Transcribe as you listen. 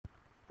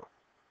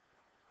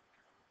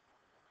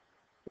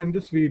In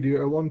this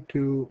video, I want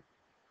to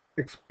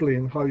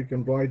explain how you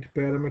can write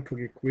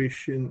parametric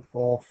equation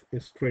of a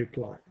straight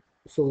line.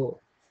 So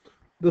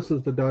this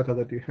is the data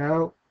that you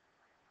have.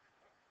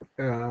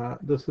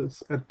 This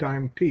is at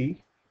time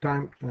t.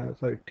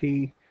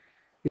 T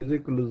is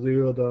equal to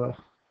 0. The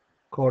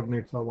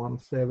coordinates are 1,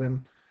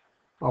 7.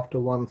 After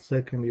 1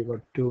 second, you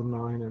got 2,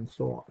 9, and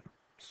so on.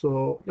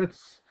 So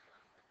let's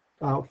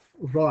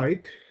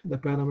write the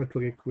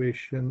parametric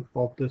equation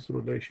of this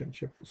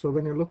relationship. So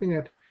when you're looking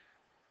at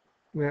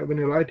when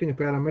you're writing a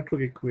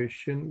parametric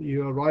equation,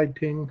 you are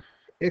writing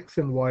x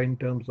and y in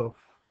terms of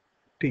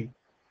t.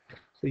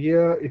 So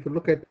here, if you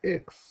look at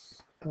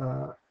x,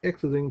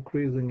 x is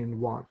increasing in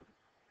 1.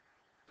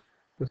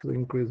 This is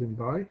increasing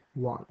by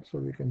 1. So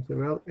we can say,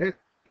 well,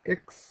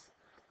 x,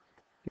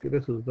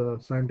 this is the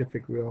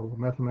scientific way or the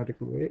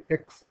mathematical way,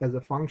 x as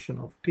a function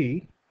of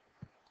t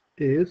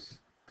is,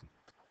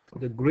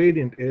 the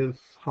gradient is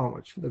how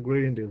much? The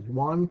gradient is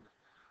 1.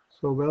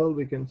 So, well,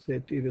 we can say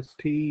it is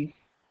t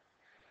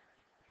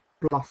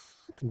plus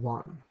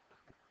 1.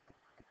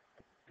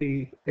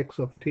 X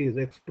of t is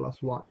x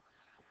plus 1.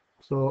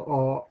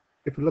 So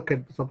if you look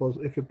at, suppose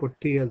if you put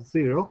t as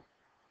 0,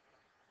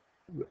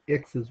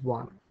 x is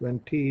 1. When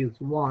t is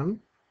 1,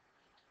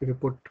 if you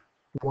put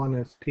 1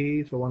 as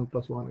t, so 1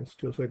 plus 1 is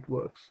 2, so it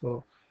works.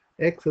 So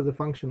x as a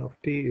function of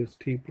t is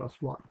t plus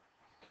 1.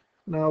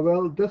 Now,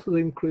 well, this is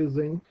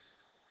increasing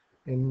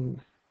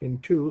in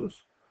 2s.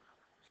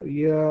 So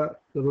here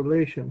the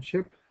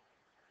relationship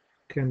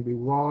can be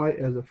y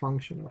as a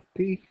function of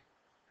t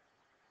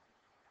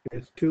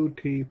is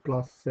 2t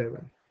plus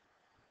 7.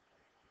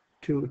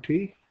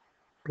 2t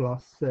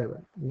plus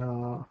 7.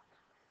 Now,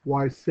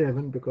 why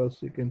 7? Because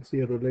you can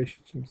see a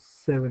relationship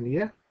 7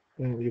 here,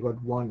 and you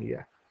got 1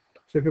 here.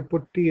 So if you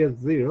put t as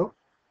 0,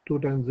 2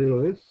 times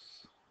 0 is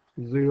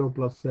 0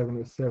 plus 7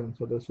 is 7.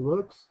 So this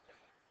works.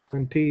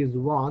 When t is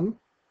 1,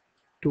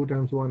 2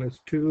 times 1 is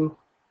 2,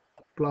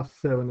 plus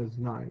 7 is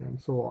 9, and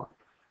so on.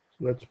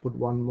 So let's put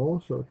one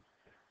more. So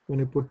when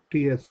you put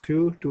t as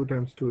 2, 2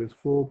 times 2 is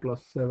 4,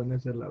 plus 7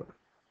 is 11.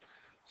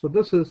 So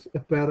this is a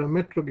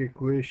parametric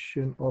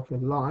equation of a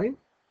line.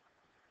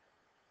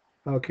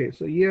 Okay,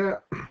 so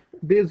here,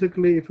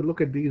 basically, if you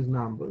look at these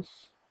numbers,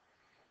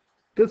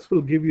 this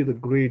will give you the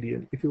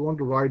gradient. If you want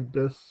to write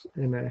this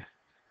in a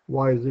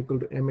y is equal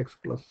to mx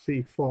plus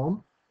c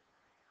form,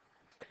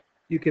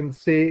 you can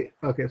say,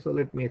 okay, so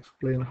let me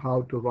explain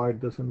how to write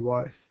this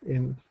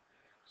in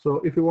so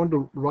if you want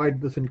to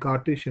write this in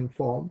Cartesian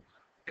form,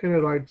 can I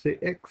write, say,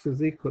 x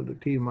is equal to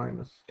t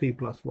minus t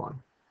plus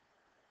 1.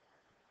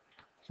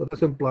 So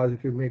this implies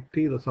if you make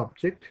t the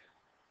subject,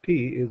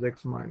 t is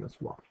x minus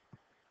 1.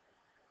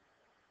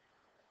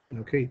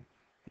 Okay,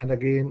 and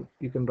again,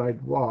 you can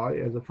write y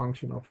as a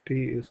function of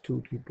t is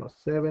 2t plus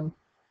 7.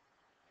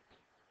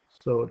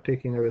 So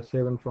taking away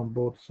 7 from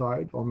both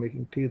sides or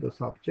making t the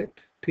subject,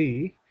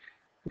 t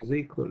is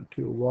equal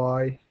to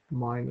y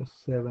minus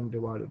 7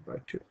 divided by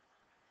 2.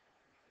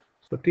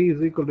 So t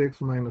is equal to x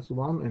minus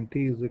 1 and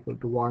t is equal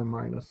to y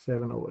minus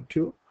 7 over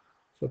 2.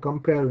 So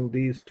comparing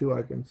these two,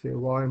 I can say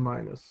y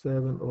minus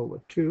 7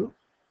 over 2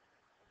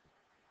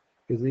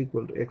 is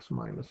equal to x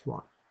minus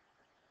 1.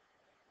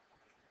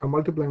 I'm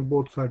multiplying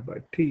both sides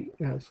by t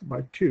as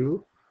by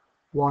 2,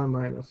 y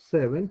minus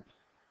 7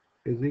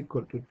 is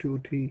equal to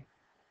 2x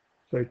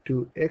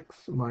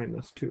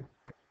minus 2.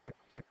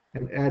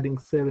 And adding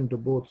 7 to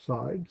both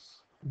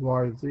sides,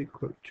 y is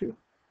equal to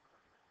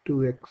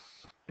 2x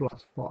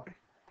plus 5.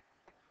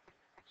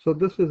 So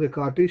this is a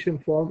Cartesian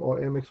form or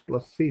mx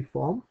plus c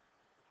form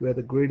where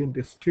the gradient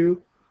is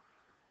 2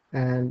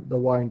 and the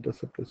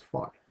y-intercept is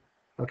 5.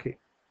 Okay,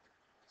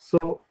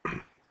 so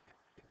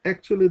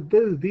actually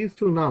these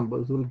two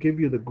numbers will give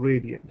you the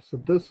gradient. So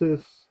this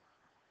is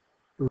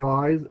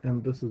rise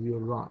and this is your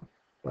run.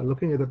 By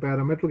looking at the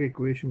parametric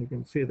equation, you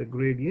can say the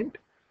gradient,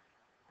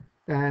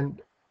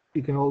 and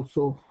you can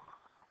also,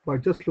 by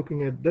just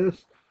looking at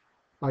this,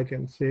 I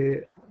can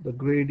say the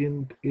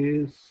gradient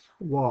is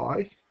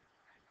y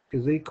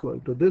is equal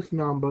to, this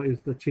number is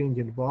the change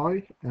in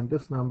y and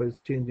this number is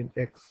change in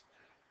x.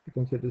 You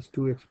can say this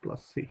 2x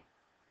plus c.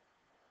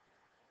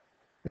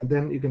 And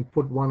then you can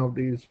put one of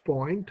these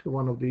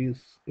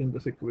in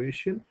this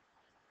equation.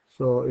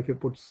 So if you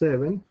put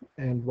 7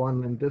 and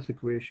 1 in this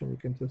equation, you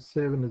can say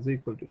 7 is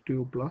equal to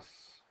 2 plus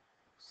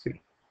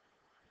c.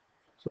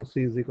 So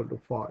c is equal to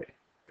 5.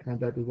 And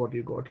that is what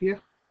you got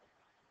here.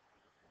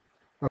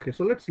 Okay,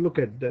 so let's look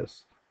at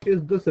this.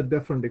 Is this a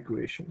different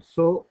equation?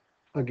 So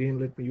again,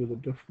 let me use a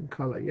different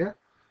color here.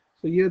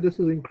 So here this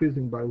is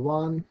increasing by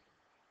 1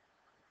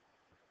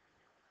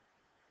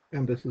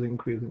 and this is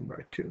increasing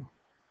by 2.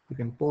 You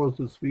can pause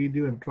this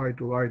video and try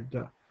to write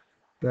the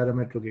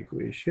parametric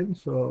equation.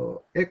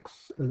 So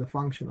x as a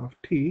function of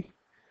t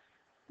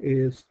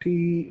is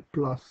t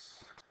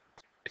plus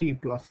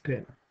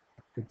 10.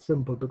 It's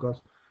simple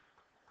because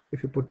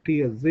if you put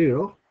t as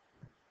 0,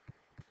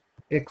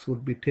 x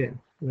would be 10.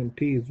 When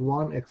t is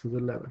 1, x is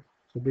 11.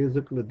 So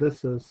basically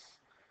this is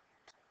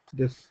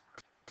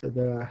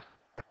the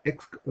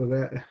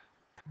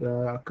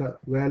the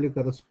value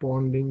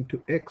corresponding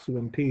to x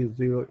when t is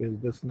 0 is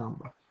this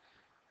number.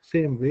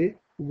 Same way,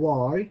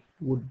 y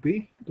would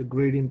be, the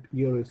gradient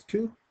here is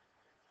 2,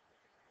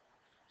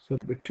 so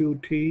it would be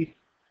 2t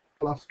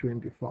plus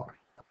 25.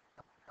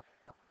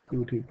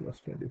 2t plus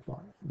 25.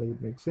 Does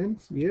it make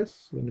sense?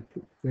 Yes.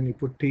 When you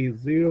put t is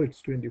 0,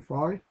 it's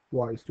 25,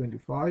 y is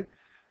 25.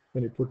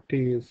 When you put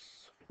t is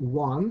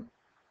 1,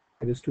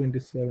 it is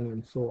 27,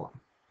 and so on.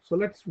 So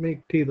let's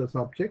make t the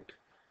subject.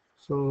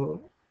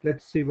 So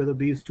let's see whether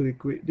these two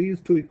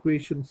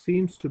equations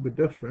seems to be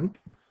different,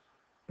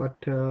 but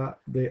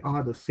they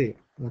are the same.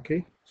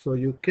 Okay, so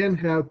you can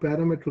have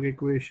parametric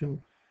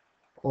equation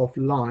of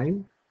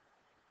line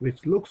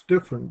which looks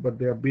different, but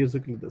they are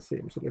basically the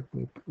same. So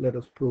let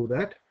us prove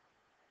that.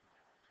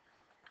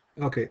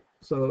 Okay,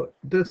 so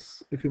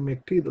this, if you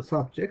make t the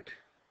subject,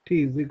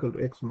 t is equal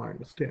to x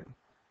minus 10.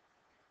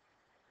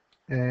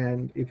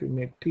 And if you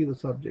make t the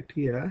subject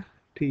here,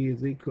 t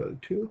is equal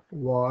to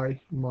y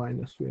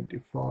minus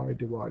 25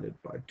 divided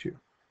by 2.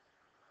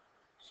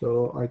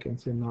 So I can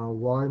say now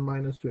y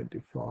minus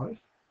 25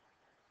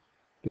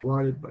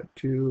 divided by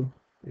 2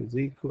 is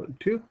equal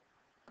to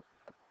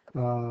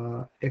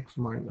x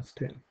minus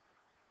 10.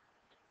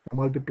 I'm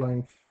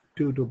multiplying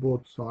 2 to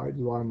both sides,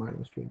 y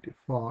minus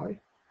 25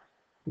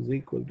 is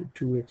equal to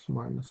 2x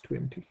minus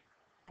 20.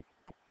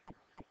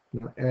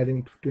 Now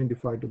adding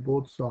 25 to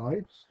both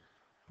sides,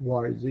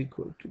 y is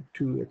equal to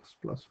 2x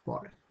plus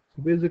 5.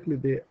 So basically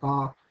they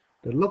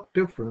look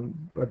different,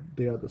 but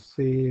they are the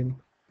same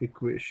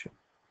equation.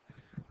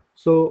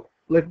 So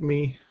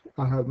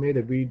I have made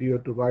a video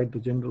to write the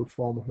general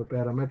form of a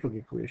parametric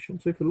equation.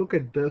 So if you look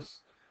at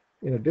this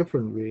in a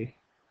different way,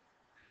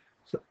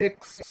 so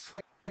x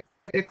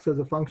as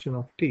a function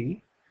of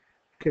t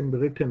can be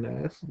written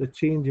as the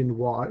change in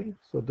y.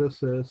 So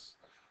this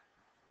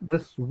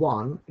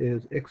one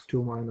is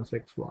x2 minus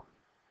x1.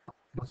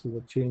 This is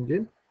a change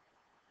in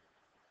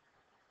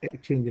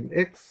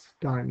x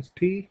times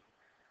t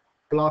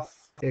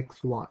plus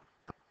x1.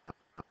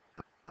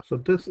 So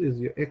this is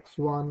your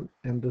x1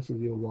 and this is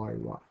your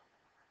y1.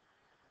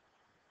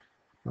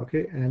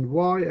 Okay, and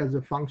y as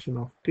a function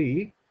of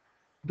t,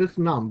 this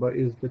number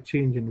is the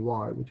change in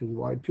y, which is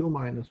y2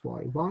 minus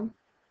y1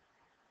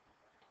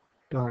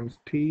 times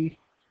t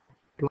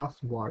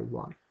plus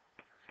y1.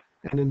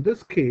 And in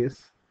this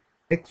case,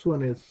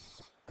 x1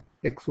 is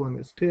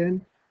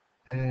 10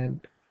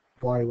 and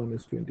y1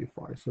 is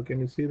 25. So can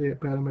you see the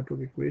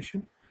parametric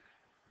equation?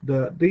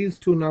 These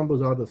two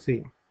numbers are the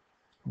same,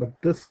 but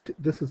this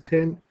is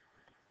 10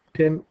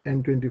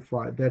 and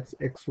 25. That's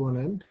x1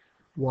 and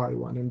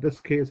y1. In this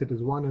case, it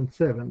is 1 and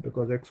 7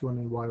 because x1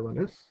 and y1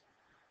 is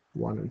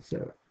 1 and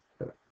 7.